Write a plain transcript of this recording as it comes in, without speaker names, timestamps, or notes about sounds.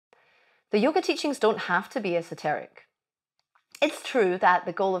The yoga teachings don't have to be esoteric. It's true that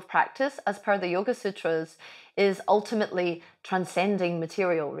the goal of practice, as per the Yoga Sutras, is ultimately transcending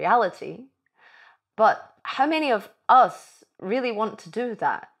material reality. But how many of us really want to do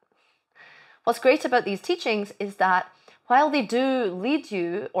that? What's great about these teachings is that while they do lead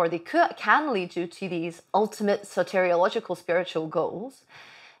you, or they can lead you to these ultimate soteriological spiritual goals,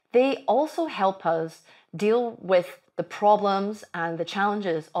 they also help us deal with the problems and the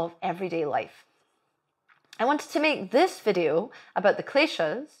challenges of everyday life. I wanted to make this video about the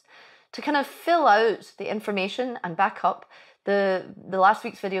Kleshas to kind of fill out the information and back up the last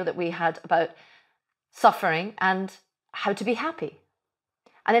week's video that we had about suffering and how to be happy.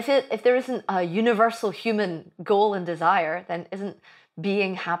 And if there isn't a universal human goal and desire, then isn't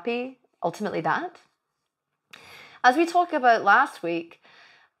being happy ultimately that? As we talked about last week,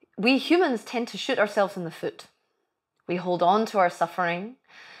 we humans tend to shoot ourselves in the foot. We hold on to our suffering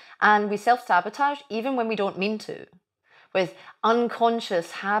and we self-sabotage even when we don't mean to, with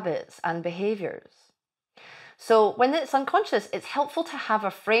unconscious habits and behaviors. So when it's unconscious, it's helpful to have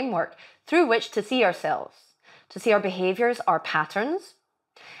a framework through which to see ourselves, to see our behaviors, our patterns,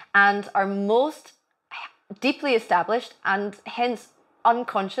 and our most deeply established and hence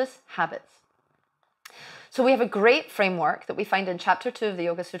unconscious habits. So we have a great framework that we find in chapter 2 of the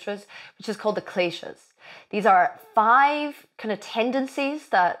Yoga Sutras, which is called the Kleshas. These are 5 kind of tendencies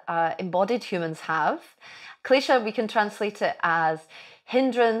that embodied humans have. Klesha, we can translate it as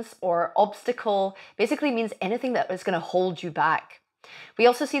hindrance or obstacle, basically means anything that is going to hold you back. We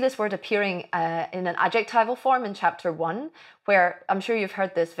also see this word appearing in an adjectival form in chapter 1, where I'm sure you've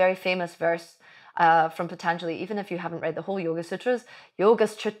heard this very famous verse from Patanjali, even if you haven't read the whole Yoga Sutras.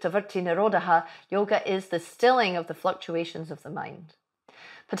 Yogas chittavarti nirodha. Yoga is the stilling of the fluctuations of the mind.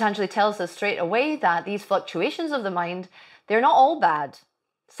 Patanjali tells us straight away that these fluctuations of the mind, they're not all bad.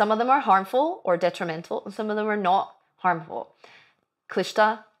 Some of them are harmful or detrimental, and some of them are not harmful.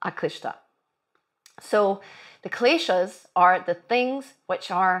 Klishta, aklishta. So the kleshas are the things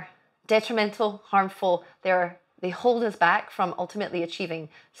which are detrimental, harmful. They hold us back from ultimately achieving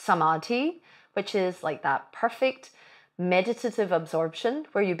samadhi, which is like that perfect meditative absorption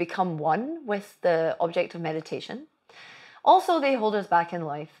where you become one with the object of meditation. Also, they hold us back in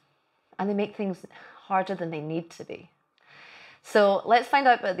life and they make things harder than they need to be. So let's find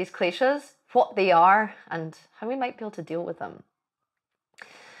out about these kleshas, what they are, and how we might be able to deal with them.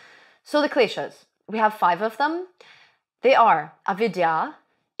 So the kleshas, we have 5 of them. They are avidya,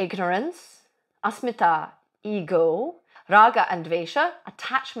 ignorance, asmita, ego, raga and dvesha,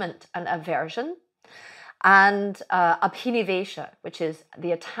 attachment and aversion, and abhinivesha, which is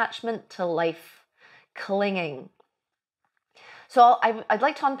the attachment to life, clinging. So I'd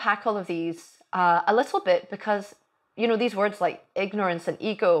like to unpack all of these a little bit because, you know, these words like ignorance and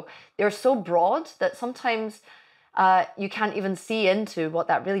ego, they're so broad that sometimes you can't even see into what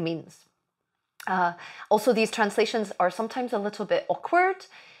that really means. Also, these translations are sometimes a little bit awkward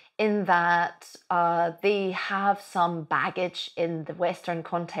in that they have some baggage in the Western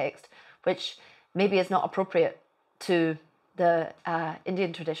context, which maybe is not appropriate to the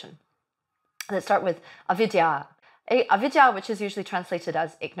Indian tradition. Let's start with avidya. Avidya, which is usually translated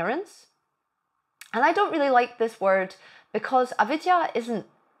as ignorance. And I don't really like this word because avidya isn't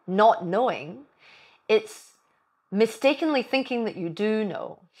not knowing, it's mistakenly thinking that you do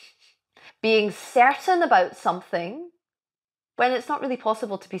know. Being certain about something when it's not really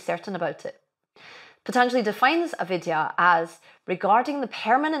possible to be certain about it. Patanjali defines avidya as regarding the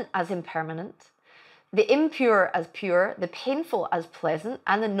permanent as impermanent, the impure as pure, the painful as pleasant,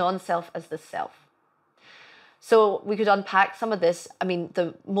 and the non-self as the self. So we could unpack some of this. I mean,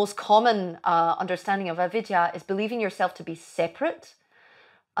 the most common understanding of avidya is believing yourself to be separate,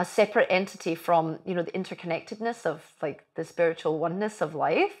 a separate entity from, you know, the interconnectedness of like the spiritual oneness of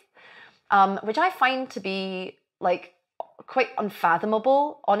life, which I find to be like quite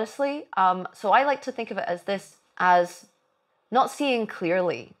unfathomable, honestly. So I like to think of it as this, as not seeing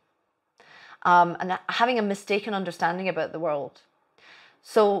clearly and having a mistaken understanding about the world.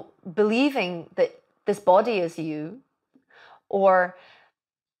 So believing that this body is you, or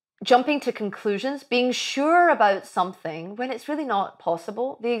jumping to conclusions, being sure about something when it's really not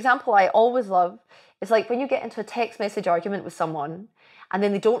possible. The example I always love is like when you get into a text message argument with someone and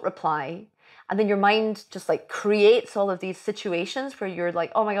then they don't reply, and then your mind just like creates all of these situations where you're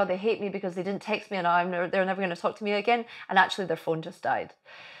like, oh my God, they hate me because they didn't text me and they're never going to talk to me again. And actually their phone just died.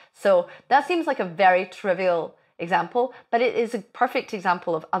 So that seems like a very trivial example, but it is a perfect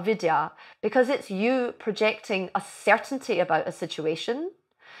example of avidya because it's you projecting a certainty about a situation,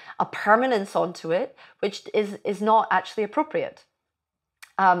 a permanence onto it, which is not actually appropriate.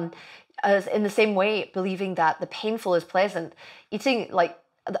 As in the same way, believing that the painful is pleasant. Eating, like,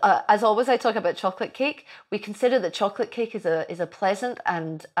 as always, I talk about chocolate cake. We consider that chocolate cake is a pleasant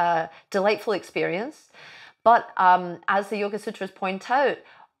and delightful experience. But as the Yoga Sutras point out,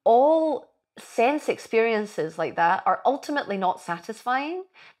 all sense experiences like that are ultimately not satisfying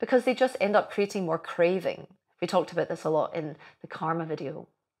because they just end up creating more craving. We talked about this a lot in the karma video.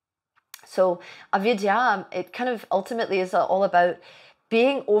 So avidya, it kind of ultimately is all about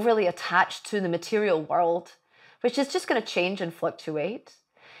being overly attached to the material world, which is just going to change and fluctuate.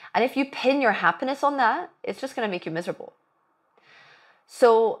 And if you pin your happiness on that, it's just going to make you miserable.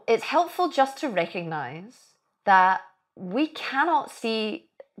 So it's helpful just to recognize that we cannot see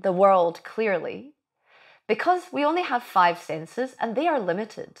the world clearly because we only have 5 senses and they are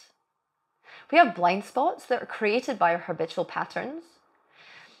limited. We have blind spots that are created by our habitual patterns.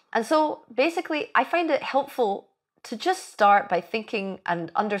 And so basically, I find it helpful to just start by thinking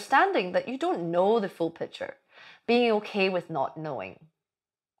and understanding that you don't know the full picture, being okay with not knowing.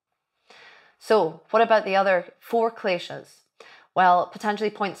 So what about the other 4 kleshas? Well,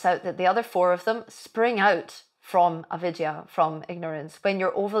 Patanjali points out that the other 4 of them spring out from avidya, from ignorance. When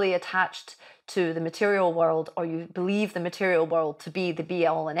you're overly attached to the material world, or you believe the material world to be the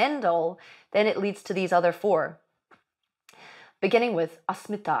be-all and end-all, then it leads to these other 4. Beginning with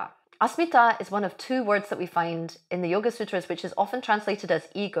asmita. Asmita is one of 2 words that we find in the Yoga Sutras, which is often translated as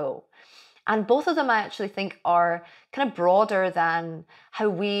ego. And both of them I actually think are kind of broader than how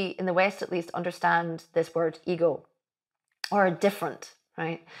we, in the West at least, understand this word ego, or different,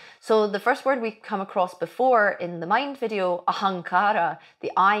 right? So the first word we come across before in the mind video, ahankara,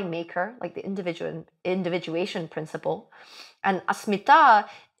 the I maker, like the individuation principle. And asmita,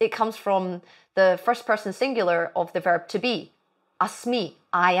 it comes from the first person singular of the verb to be. Asmi,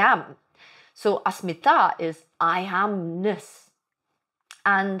 I am. So asmita is I amness.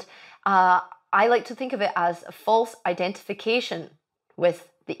 And I like to think of it as a false identification with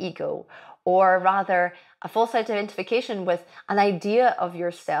the ego, or rather a false identification with an idea of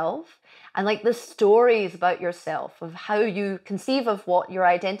yourself and like the stories about yourself, of how you conceive of what your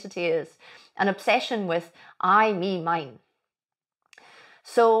identity is, an obsession with I, me, mine.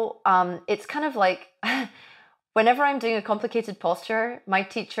 So it's kind of like whenever I'm doing a complicated posture, my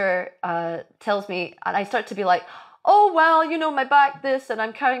teacher tells me, and I start to be like, oh, well, you know, my back this, and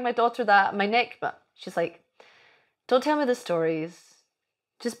I'm carrying my daughter that, my neck. But she's like, don't tell me the stories.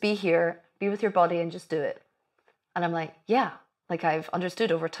 Just be here, be with your body, and just do it. And I'm like, yeah, like I've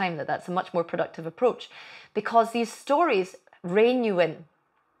understood over time that that's a much more productive approach, because these stories rein you in.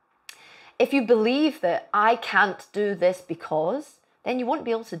 If you believe that I can't do this because, then you won't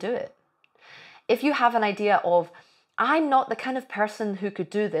be able to do it. If you have an idea of, I'm not the kind of person who could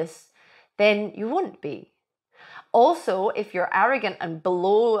do this, then you won't be. Also, if you're arrogant and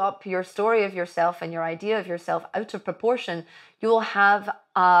blow up your story of yourself and your idea of yourself out of proportion, you will have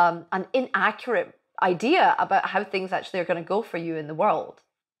an inaccurate idea about how things actually are going to go for you in the world.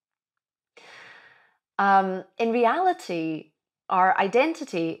 In reality, our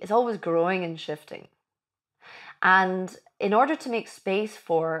identity is always growing and shifting. And in order to make space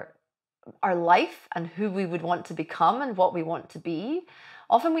for our life and who we would want to become and what we want to be,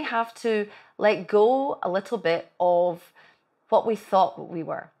 often we have to let go a little bit of what we thought we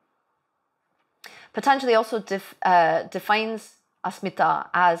were. Patanjali also defines asmita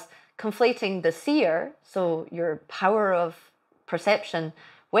as conflating the seer, so your power of perception,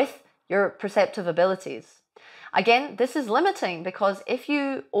 with your perceptive abilities. Again, this is limiting because if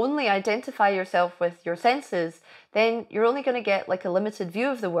you only identify yourself with your senses, then you're only going to get like a limited view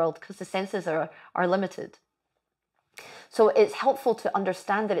of the world because the senses are limited. So it's helpful to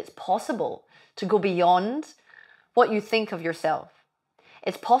understand that it's possible to go beyond what you think of yourself.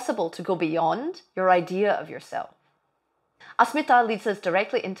 It's possible to go beyond your idea of yourself. Asmita leads us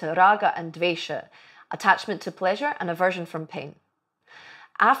directly into raga and dvesha, attachment to pleasure and aversion from pain.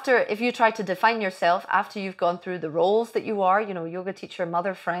 If you try to define yourself after you've gone through the roles that you are, you know, yoga teacher,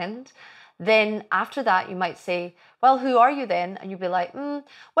 mother, friend, then after that you might say, well, who are you then? And you'll be like, well,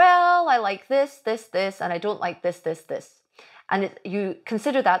 I like this, this, this, and I don't like this, this, this. And you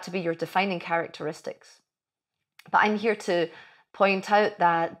consider that to be your defining characteristics. But I'm here to point out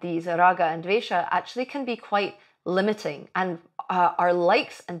that these raga and dvesha actually can be quite limiting, and our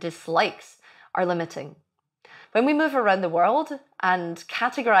likes and dislikes are limiting. When we move around the world and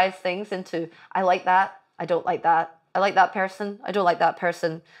categorize things into, I like that, I don't like that, I like that person, I don't like that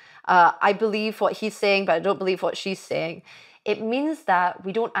person, I believe what he's saying, but I don't believe what she's saying, it means that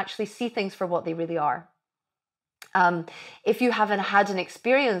we don't actually see things for what they really are. If you haven't had an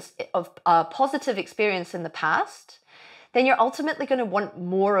experience of a positive experience in the past, then you're ultimately going to want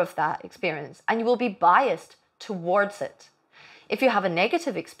more of that experience and you will be biased towards it. If you have a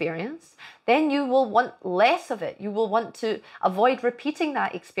negative experience, then you will want less of it. You will want to avoid repeating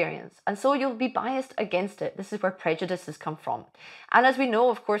that experience. And so you'll be biased against it. This is where prejudices come from. And as we know,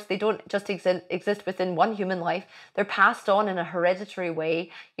 of course, they don't just exist within one human life. They're passed on in a hereditary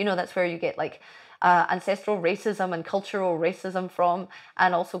way. You know, that's where you get like ancestral racism and cultural racism from,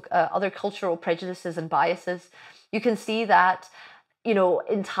 and also other cultural prejudices and biases. You can see that, you know,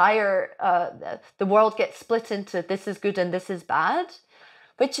 the world gets split into this is good and this is bad,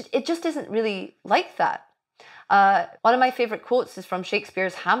 which it just isn't really like that. One of my favorite quotes is from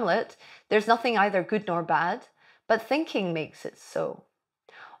Shakespeare's Hamlet. There's nothing either good nor bad, but thinking makes it so.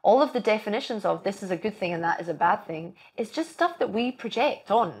 All of the definitions of this is a good thing and that is a bad thing is just stuff that we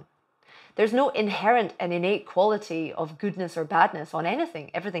project on. There's no inherent and innate quality of goodness or badness on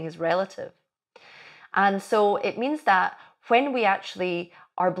anything. Everything is relative. And so it means that when we actually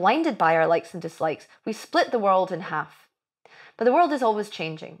are blinded by our likes and dislikes, we split the world in half. But the world is always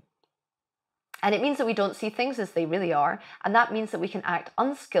changing. And it means that we don't see things as they really are. And that means that we can act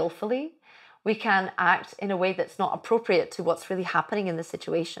unskillfully. We can act in a way that's not appropriate to what's really happening in the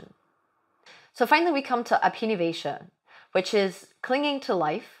situation. So finally, we come to abhinivesha, which is clinging to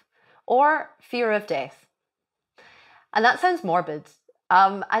life or fear of death. And that sounds morbid.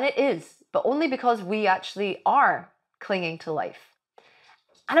 And it is, but only because we actually are clinging to life.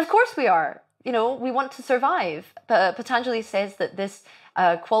 And of course we are. You know, we want to survive. But Patanjali says that this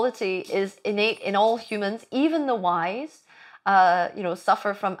quality is innate in all humans, even the wise,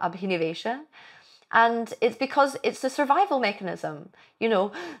 suffer from abhinivesha. And it's because it's a survival mechanism, you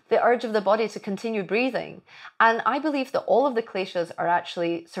know, the urge of the body to continue breathing. And I believe that all of the kleshas are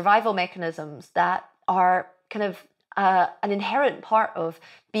actually survival mechanisms that are kind of an inherent part of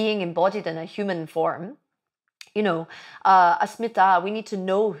being embodied in a human form. You know, asmita, we need to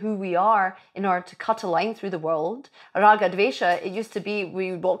know who we are in order to cut a line through the world. Ragadvesha, it used to be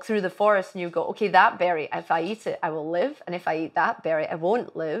we walk through the forest and you go, okay, that berry, if I eat it, I will live. And if I eat that berry, I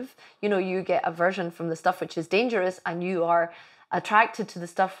won't live. You know, you get aversion from the stuff which is dangerous and you are attracted to the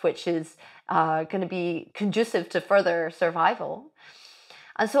stuff which is going to be conducive to further survival.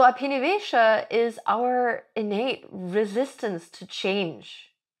 And so abhinivesha is our innate resistance to change,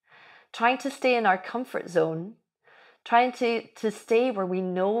 trying to stay in our comfort zone, trying to stay where we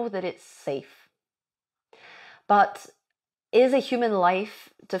know that it's safe. But is a human life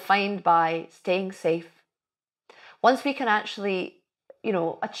defined by staying safe? Once we can actually, you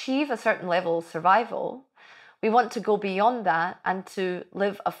know, achieve a certain level of survival, we want to go beyond that and to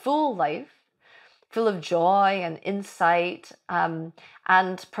live a full life, full of joy and insight. And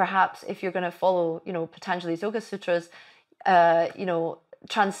perhaps if you're going to follow, you know, Patanjali's Yoga Sutras,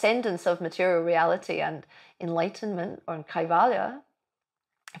 transcendence of material reality and enlightenment or kaivalya,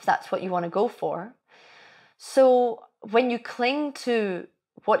 if that's what you want to go for. So when you cling to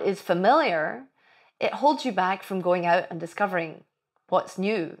what is familiar, it holds you back from going out and discovering what's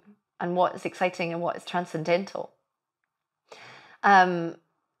new and what is exciting and what is transcendental. And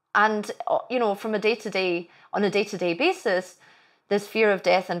you know, from on a day-to-day basis, this fear of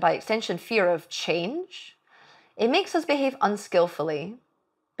death and by extension fear of change, it makes us behave unskillfully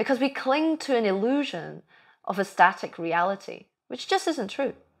because we cling to an illusion of a static reality, which just isn't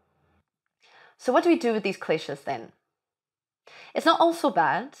true. So what do we do with these kleshas then? It's not all so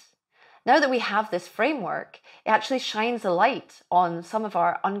bad. Now that we have this framework, it actually shines a light on some of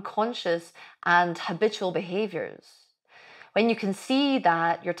our unconscious and habitual behaviors. When you can see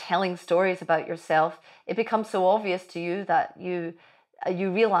that you're telling stories about yourself, it becomes so obvious to you that you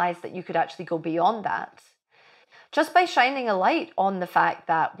realize that you could actually go beyond that. Just by shining a light on the fact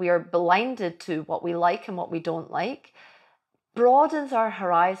that we are blinded to what we like and what we don't like, broadens our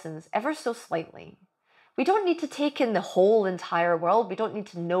horizons ever so slightly. We don't need to take in the whole entire world. We don't need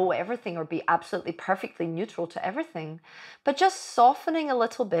to know everything or be absolutely perfectly neutral to everything. But just softening a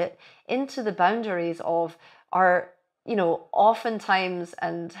little bit into the boundaries of our, you know, oftentimes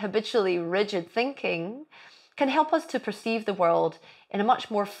and habitually rigid thinking can help us to perceive the world in a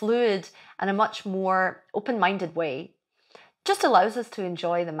much more fluid and a much more open-minded way. Just allows us to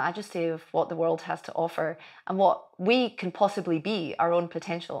enjoy the majesty of what the world has to offer and what we can possibly be, our own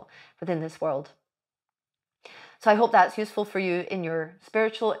potential within this world. So I hope that's useful for you in your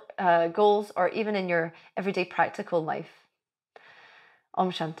spiritual goals or even in your everyday practical life.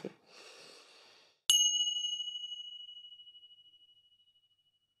 Om Shanti.